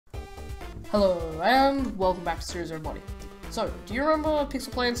Hello, and welcome back to Series, everybody. So, do you remember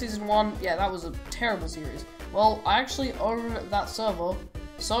Pixel Play in Season 1? Yeah, that was a terrible series. Well, I actually own that server,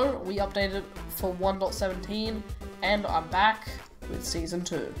 so we updated it for 1.17, and I'm back with Season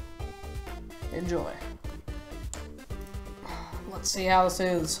 2. Enjoy. Let's see how this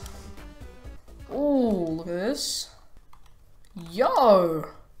is. Ooh, look at this. Yo!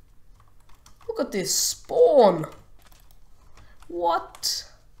 Look at this spawn! What?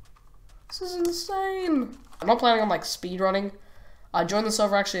 This is insane. I'm not planning on like speedrunning. I joined the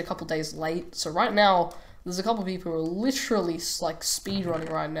server actually a couple days late, so right now there's a couple people who are literally like speedrunning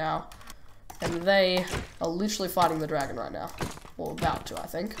right now, and they are literally fighting the dragon right now. Well, about to, I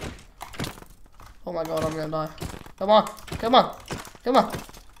think. Oh my god, I'm gonna die. Come on, come on, come on.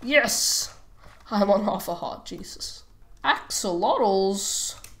 Yes! I'm on half a heart, Jesus.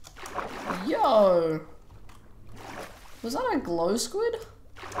 Axolotls? Yo! Was that a glow squid?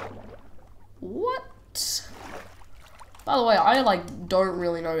 What? By the way, I like don't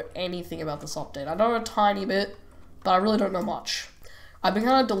really know anything about this update. I know a tiny bit, but I really don't know much. I've been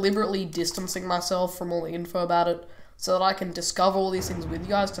kind of deliberately distancing myself from all the info about it so that I can discover all these things with you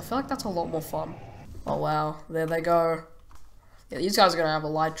guys, because I feel like that's a lot more fun. Oh wow, there they go. Yeah, these guys are gonna have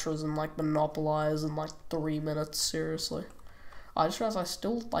elytras and like monopolize in like 3 minutes, seriously. I just realized I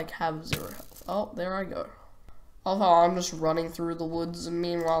still like have 0 health. Oh, there I go. I love how I'm just running through the woods, and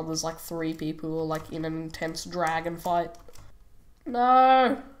meanwhile there's like 3 people who are like in an intense dragon fight.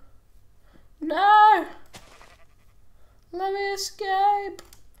 No! No! Let me escape!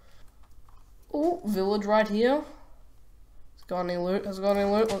 Oh, village right here. Has got any loot? Has got any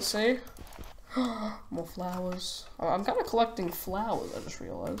loot? Let's see. More flowers. I'm kind of collecting flowers, I just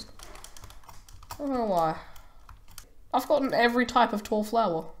realized. I don't know why. I've gotten every type of tall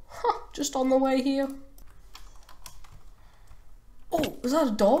flower. Huh, just on the way here. Oh, is that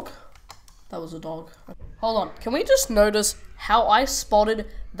a dog? That was a dog. Hold on, can we just notice how I spotted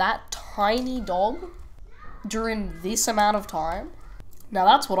that tiny dog during this amount of time? Now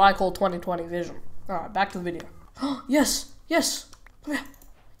that's what I call 20/20 vision. Alright, back to the video. Yes! Yes! Come here.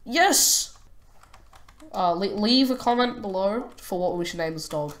 Yes! Leave a comment below for what we should name this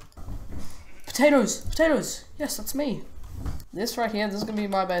dog. Potatoes! Potatoes! Yes, that's me. This right here, this is going to be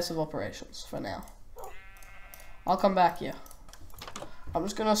my base of operations for now. I'll come back here. I'm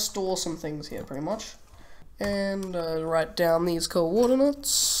just gonna store some things here, pretty much. And write down these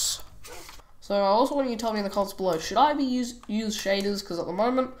coordinates. So I also want you to tell me in the comments below, should I be use shaders? Because at the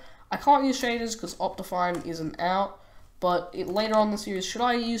moment, I can't use shaders because Optifine isn't out. But later on in the series, should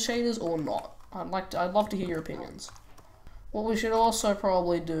I use shaders or not? I'd love to hear your opinions. What we should also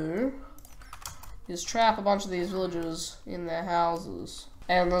probably do is trap a bunch of these villagers in their houses.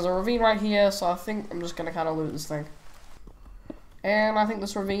 And there's a ravine right here, so I think I'm just gonna kind of loot this thing. And I think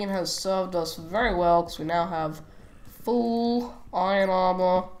this ravine has served us very well, because we now have full iron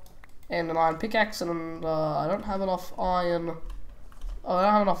armor and an iron pickaxe, and I don't have enough iron. Oh, I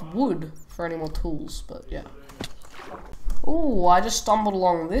don't have enough wood for any more tools, but yeah. Ooh, I just stumbled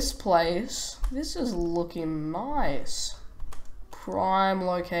along this place. This is looking nice. Prime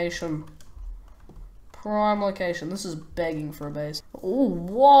location. Prime location. This is begging for a base. Ooh,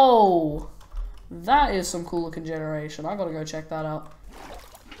 whoa! That is some cool looking generation. I gotta go check that out.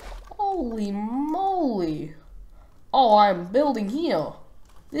 Holy moly! Oh, I'm building here.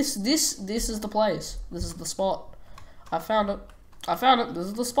 This is the place. This is the spot. I found it. I found it. This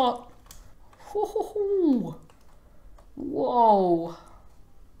is the spot. Whoa! Whoa!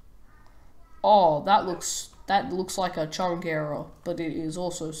 Oh, that looks like a chunk error, but it is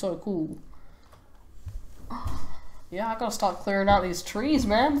also so cool. Yeah, I gotta start clearing out these trees,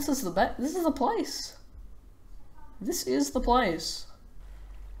 man. This is the place. This is the place.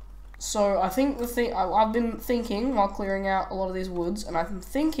 So I think I've been thinking while clearing out a lot of these woods, and I've been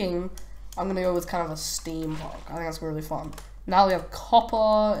thinking I'm gonna go with kind of a steampunk. I think that's gonna be really fun. Now we have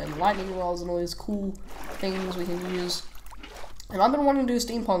copper and lightning rods and all these cool things we can use. And I've been wanting to do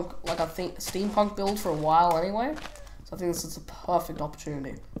steampunk, like a steampunk build for a while anyway. So I think this is a perfect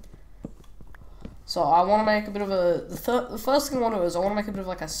opportunity. So I want to make a bit of a, the first thing I want to do is I want to make a bit of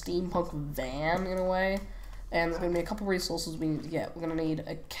like a steampunk van in a way, and there's going to be a couple resources we need to get. We're going to need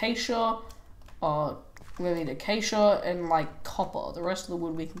acacia, and like copper. The rest of the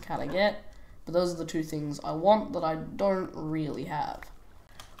wood we can kind of get, but those are the 2 things I want that I don't really have.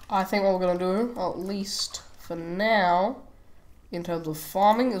 I think what we're going to do, at least for now, in terms of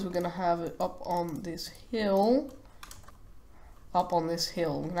farming, is we're going to have it up on this hill. Up on this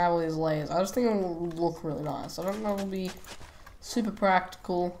hill, we can have all these layers. I just think it will look really nice. I don't know if it'll be super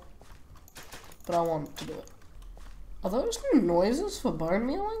practical, but I want to do it. Are those new noises for bone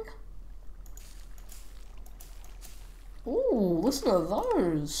mealing? Ooh, listen to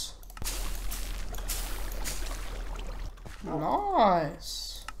those.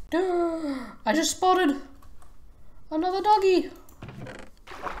 Nice. I just spotted another doggy.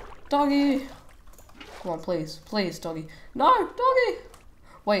 Doggy. Come on, please. Please, doggy. No, doggy.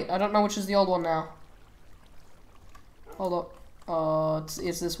 Wait, I don't know which is the old one now. Hold up.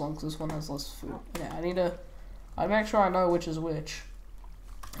 It's this one, because this one has less food. Okay, I make sure I know which is which.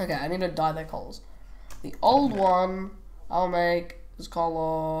 Okay, I need to dye their colors. The old one, I'll make this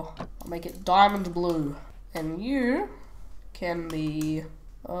color, I'll make it diamond blue. And you can be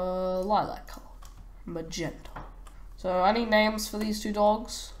lilac color, magenta. So I need names for these two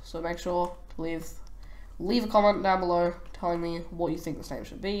dogs, so make sure to leave a comment down below telling me what you think this name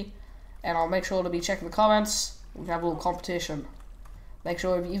should be, and I'll make sure to be checking the comments. We can have a little competition. Make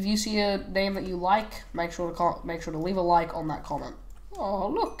sure if you see a name that you like, make sure to leave a like on that comment. Oh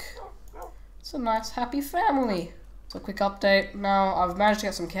look, it's a nice happy family. So quick update. Now I've managed to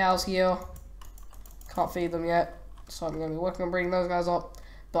get some cows here. Can't feed them yet, so I'm going to be working on breeding those guys up.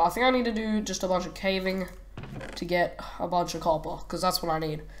 But I think I need to do just a bunch of caving to get a bunch of copper, because that's what I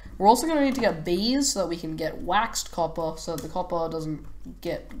need. We're also going to need to get bees so that we can get waxed copper, so that the copper doesn't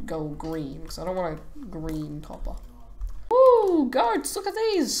go green, because I don't want a green copper. Woo, goats, look at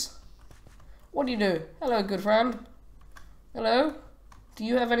these. What do you do? Hello, good friend. Hello? Do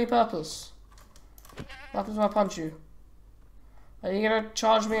you have any purpose? What happens if I punch you? Are you going to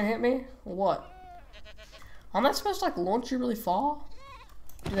charge me and hit me, or what? Aren't they supposed to, like, launch you really far?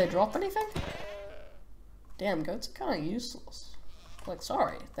 Do they drop anything? Damn, goats are kind of useless. Like,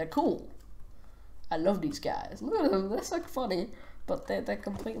 sorry, they're cool. I love these guys. Look at them, they're so funny, but they're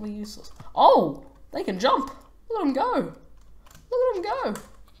completely useless. Oh, they can jump. Look at them go. Look at them go.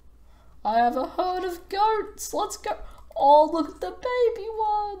 I have a herd of goats. Let's go. Oh, look at the baby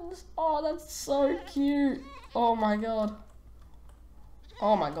ones. Oh, that's so cute. Oh my god.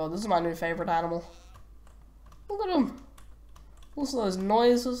 Oh my god, this is my new favorite animal. Look at them. Listen to those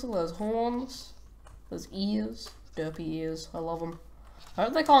noises, look at those horns, those ears, derpy ears, I love them. I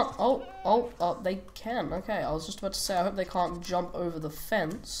hope they can't, oh, they can, okay, I was just about to say, I hope they can't jump over the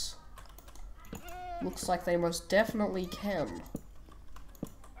fence. Looks like they most definitely can.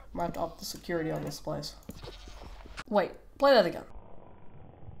 Might have to up the security on this place. Wait, play that again.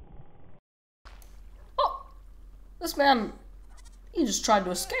 Oh, this man, he just tried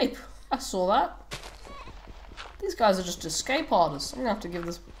to escape. I saw that. These guys are just escape artists. I'm gonna have to give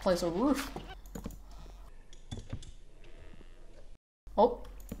this place a roof. Oh,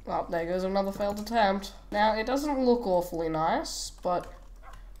 there goes another failed attempt. Now, it doesn't look awfully nice, but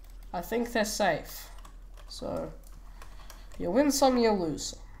I think they're safe. So, you win some, you lose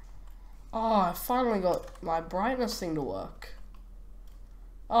some. Oh, I finally got my brightness thing to work.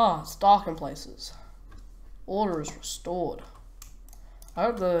 Oh, it's dark in places. Order is restored. I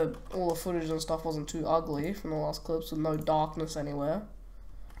hope all the footage and stuff wasn't too ugly from the last clips with no darkness anywhere.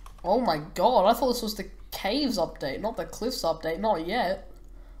 Oh my god, I thought this was the caves update, not the cliffs update, not yet.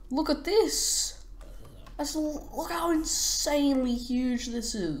 Look at this! Look how insanely huge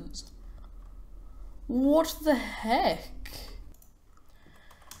this is. What the heck?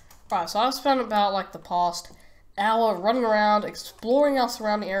 Right, so I've spent about like the past hour running around, exploring our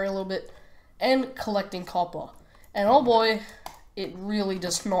surrounding area a little bit, and collecting copper. And oh boy, it really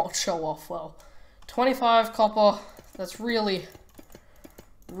does not show off well. 25 copper, that's really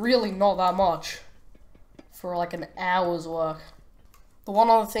not that much for like an hour's work. The one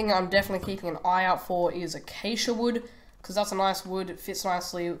other thing I'm definitely keeping an eye out for is acacia wood, because that's a nice wood, it fits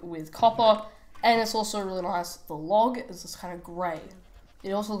nicely with copper, and it's also really nice. The log is this kind of grey.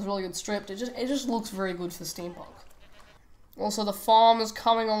 It also looks really good stripped, it just looks very good for steampunk. Also, the farm is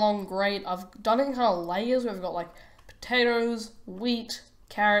coming along great. I've done it in kind of layers where we've got like potatoes, wheat,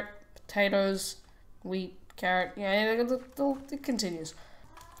 carrot, potatoes, wheat, carrot. Yeah, it continues.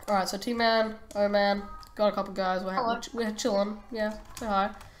 Alright, so T-Man, O-Man, got a couple guys. We're chilling. Yeah, say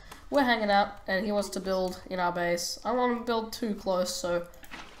hi. We're hanging out, and he wants to build in our base. I don't want to build too close, so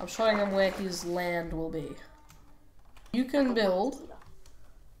I'm showing him where his land will be. You can build,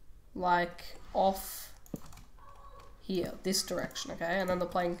 like, off here, this direction, okay? And then the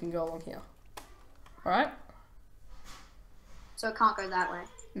plane can go along here. Alright? So it can't go that way?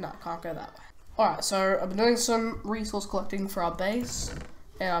 No, it can't go that way. Alright, so I've been doing some resource collecting for our base,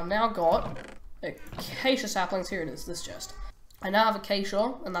 and I've now got acacia saplings. Here it is, this chest. I now have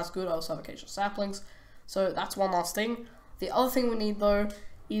acacia, and that's good. I also have acacia saplings, so that's one last thing. The other thing we need, though,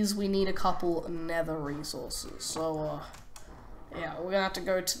 is we need a couple nether resources. So, yeah, we're gonna have to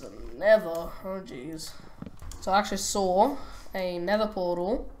go to the nether. Oh, jeez. So I actually saw a nether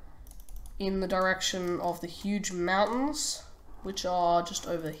portal in the direction of the huge mountains, which are just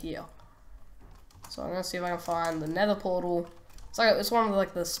over here. So I'm gonna see if I can find the nether portal. It's one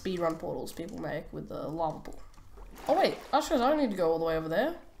of the speedrun portals people make with the lava pool. Oh wait, actually I don't need to go all the way over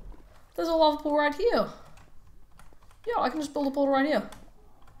there. There's a lava pool right here. Yeah, I can just build a portal right here.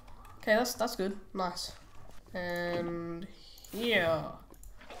 Okay, that's good. Nice. And here.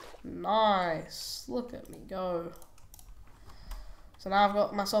 Nice. Look at me go. So now I've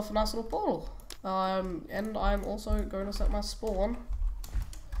got myself a nice little portal. And I'm also going to set my spawn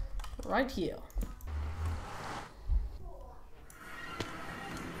right here.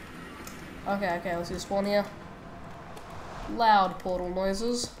 Okay, let's do spawn here. Loud portal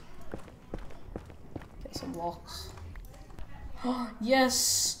noises. Get some blocks.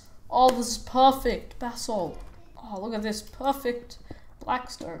 Yes! Oh, this is perfect! Basalt. Oh, look at this. Perfect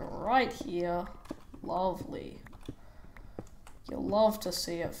blackstone right here. Lovely. You'll love to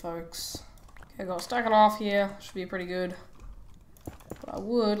see it, folks. Okay, got a stack and a half here. Should be pretty good. But I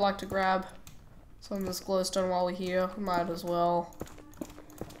would like to grab some of this glowstone while we're here. We might as well.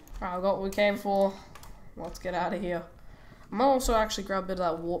 Alright, I got what we came for. Let's get out of here. I might also actually grab a bit of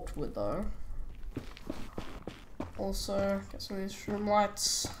that warped wood though. Also, get some of these shroom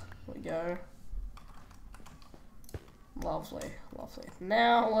lights. There we go. Lovely, lovely.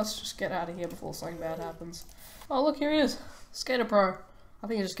 Now, let's just get out of here before something bad happens. Oh, look, here he is. Skater Pro. I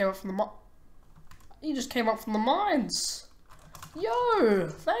think he just came up from the mines. Yo,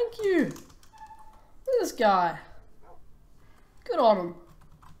 thank you. Look at this guy. Good on him.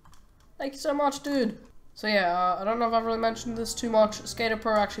 Thank you so much, dude. So yeah, I don't know if I've really mentioned this too much. Skater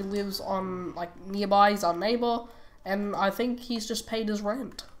Pro actually lives on, nearby. He's our neighbor. And I think he's just paid his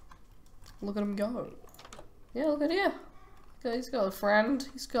rent. Look at him go. Yeah, look at here. Okay, he's got a friend.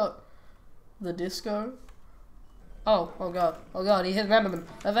 He's got the disco. Oh god. Oh god, he hit an enderman.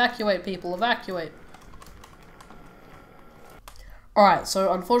 Evacuate, people, evacuate. Alright,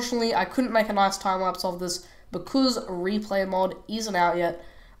 so unfortunately I couldn't make a nice time-lapse of this because a replay mod isn't out yet,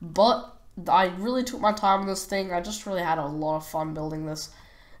 but I really took my time on this thing. I just really had a lot of fun building this,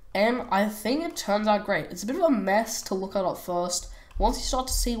 and I think it turns out great. It's a bit of a mess to look at first. Once you start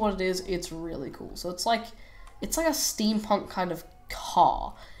to see what it is, it's really cool. So it's like a steampunk kind of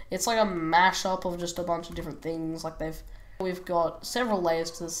car. It's like a mashup of just a bunch of different things. We've got several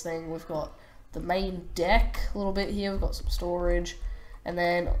layers to this thing. We've got the main deck a little bit here. We've got some storage. And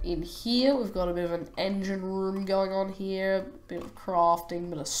then in here, we've got a bit of an engine room going on here. A bit of crafting, a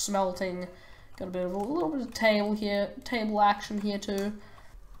bit of smelting. Got a little bit of table here, table action here too.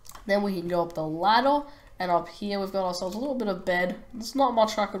 Then we can go up the ladder. And up here, we've got ourselves a little bit of bed. There's not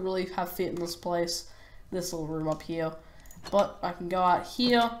much I could really have fit in this place. This little room up here. But I can go out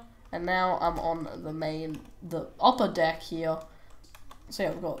here, and now I'm on the upper deck here. So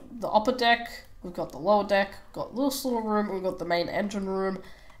yeah, we've got the upper deck, we've got the lower deck, we've got this little room, we've got the main engine room,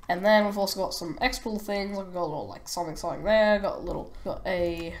 and then we've also got some extra little things. We've got a little something there, got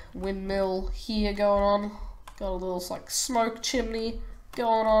a windmill here going on, got a little smoke chimney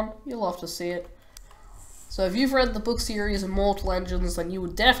going on. You'll love to see it. So if you've read the book series Immortal Engines, then you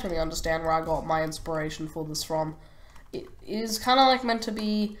would definitely understand where I got my inspiration for this from. It is kind of meant to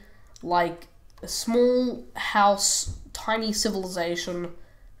be like a small house, tiny civilization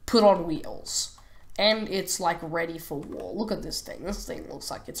put on wheels. And it's ready for war. Look at this thing. This thing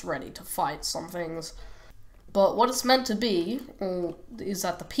looks like it's ready to fight some things. But what it's meant to be is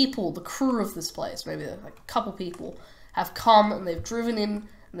that the crew of this place, maybe a couple people, have come and they've driven in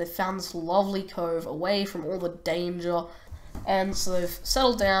and they've found this lovely cove away from all the danger. And so they've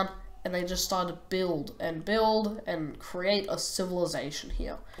settled down and they just started to build and create a civilization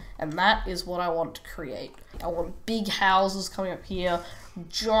here. And that is what I want to create. I want big houses coming up here,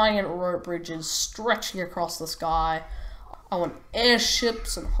 giant rope bridges stretching across the sky. I want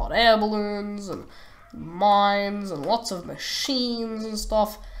airships and hot air balloons and mines and lots of machines and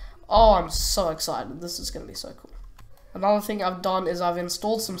stuff. Oh, I'm so excited. This is going to be so cool. Another thing I've done is I've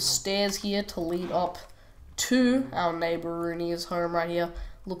installed some stairs here to lead up to our neighbor Rooney's home right here.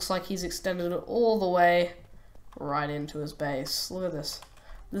 Looks like he's extended it all the way right into his base. Look at this.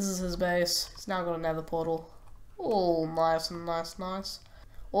 This is his base. He's now got a nether portal. Oh, nice and nice.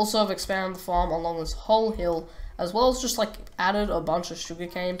 Also, I've expanded the farm along this whole hill, as well as just added a bunch of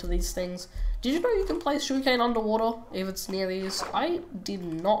sugarcane to these things. Did you know you can place sugarcane underwater if it's near these? I did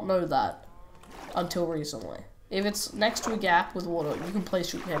not know that until recently. If it's next to a gap with water, you can place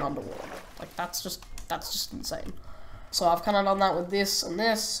sugarcane underwater. That's just insane. So I've kind of done that with this and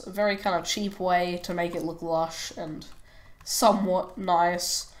this, a very kind of cheap way to make it look lush and somewhat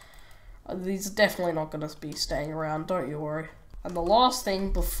nice. These are definitely not going to be staying around, don't you worry. And the last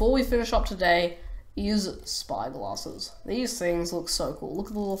thing before we finish up today is spy glasses. These things look so cool. Look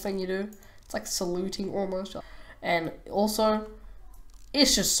at the little thing you do. It's like saluting almost. And also,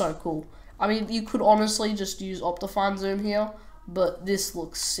 it's just so cool. I mean, you could honestly just use Optifine zoom here, but this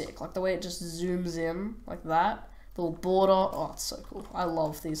looks sick. Like the way it just zooms in like that. The little border. Oh, it's so cool. I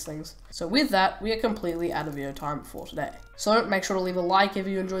love these things. So with that, we are completely out of video time for today. So make sure to leave a like if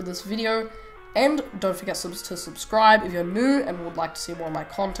you enjoyed this video. And don't forget to subscribe if you're new and would like to see more of my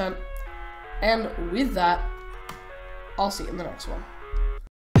content. And with that, I'll see you in the next one.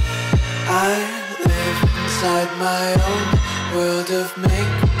 I live inside my own world of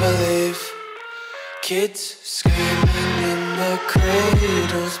make-believe. Kids screaming in the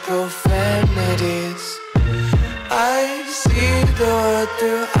cradles, profanities. I see the world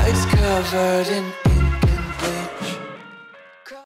through ice covered in